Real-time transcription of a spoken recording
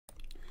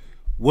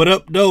What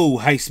up, though?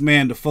 Heist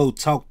man, the foe,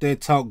 talk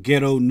that talk,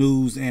 ghetto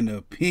news and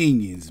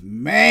opinions.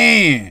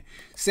 Man,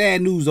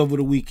 sad news over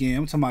the weekend.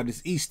 I'm talking about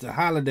this Easter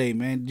holiday,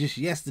 man. Just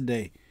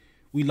yesterday,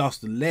 we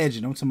lost a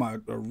legend. I'm talking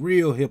about a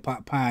real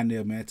hip-hop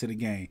pioneer, man, to the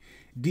game.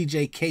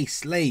 DJ K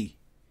Slay,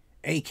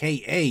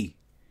 a.k.a.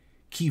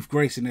 Keith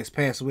Grayson, that's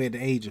passed away at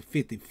the age of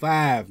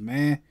 55,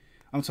 man.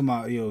 I'm talking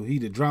about, he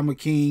the drama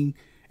king,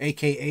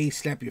 a.k.a.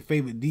 slap your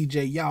favorite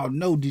DJ. Y'all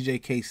know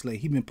DJ K Slay.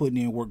 He been putting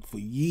in work for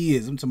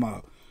years. I'm talking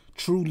about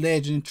true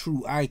legend,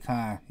 true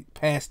icon. He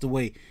passed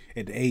away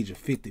at the age of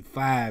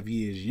 55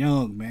 years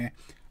young, man.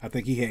 I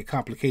think he had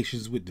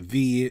complications with the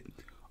vid.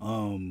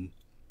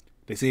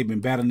 They say he been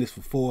battling this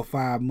for 4 or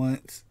 5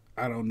 months.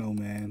 I don't know,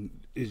 man.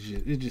 It's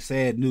just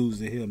sad news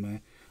to hear,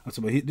 man. I'm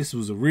talking about this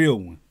was a real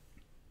one.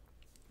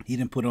 He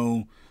done put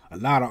on a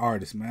lot of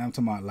artists, man. I'm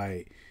talking about,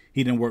 like,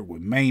 he done worked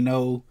with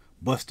Mano,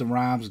 Busta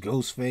Rhymes,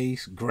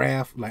 Ghostface,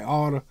 Graf, like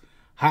all the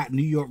hot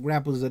New York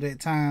rappers of that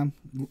time.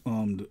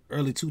 The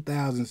early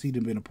 2000s, he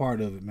done been a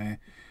part of it, man.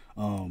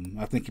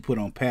 I think he put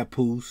on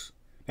Papoose.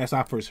 That's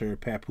how I first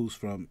heard Papoose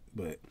from.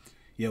 But,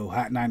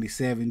 Hot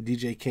 97,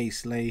 DJ K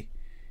Slay,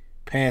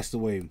 passed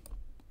away,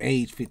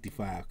 age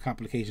 55,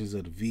 complications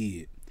of the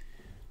vid.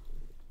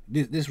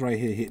 This right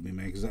here hit me,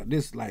 man, because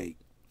this, like,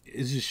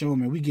 it's just showing,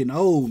 man, we getting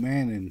old,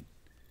 man, and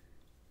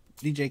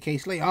DJ K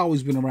Slay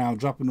always been around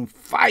dropping them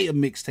fire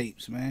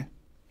mixtapes, man.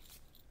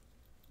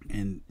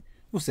 And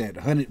what's that?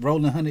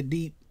 Rolling 100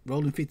 deep,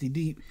 rolling 50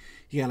 deep.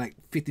 You got like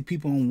 50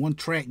 people on one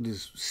track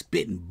just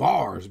spitting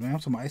bars, man. I'm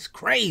talking about, it's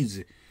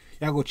crazy.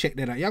 Y'all go check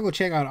that out. Y'all go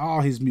check out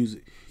all his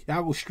music.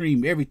 Y'all go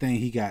stream everything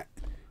he got.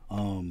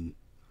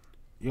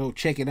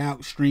 Check it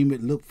out, stream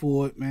it, look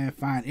for it, man.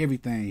 Find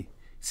everything.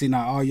 See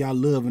now all y'all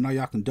love and all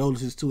y'all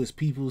condolences to his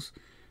peoples.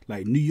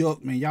 Like New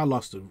York, man, y'all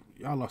lost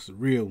a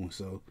real one.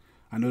 So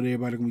I know that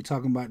everybody gonna be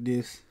talking about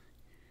this.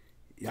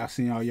 Y'all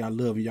seen all y'all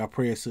love and y'all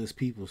prayers to his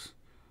peoples.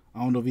 I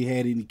don't know if he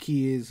had any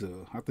kids.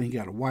 I think he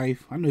got a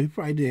wife. I know he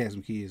probably did have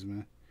some kids,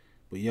 man.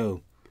 But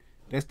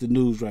that's the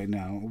news right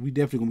now. We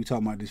definitely gonna be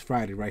talking about this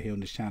Friday right here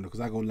on this channel,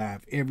 because I go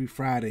live every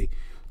Friday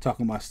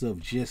talking about stuff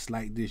just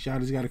like this. Y'all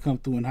just gotta come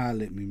through and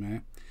holler at me,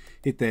 man.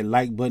 Hit that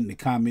like button, the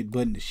comment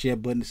button, the share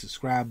button, the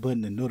subscribe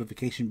button, the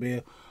notification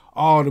bell.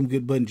 All them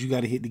good buttons you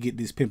got to hit to get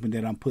this pimping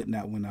that I'm putting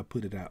out when I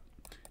put it out.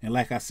 And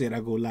like I said, I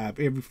go live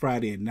every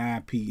Friday at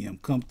 9 p.m.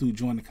 Come through,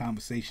 join the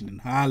conversation,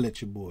 and holler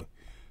at your boy.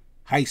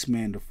 Heist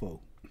man the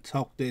foe.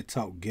 Talk that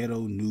talk,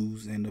 ghetto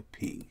news and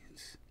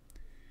opinions.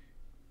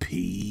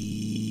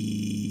 Peace.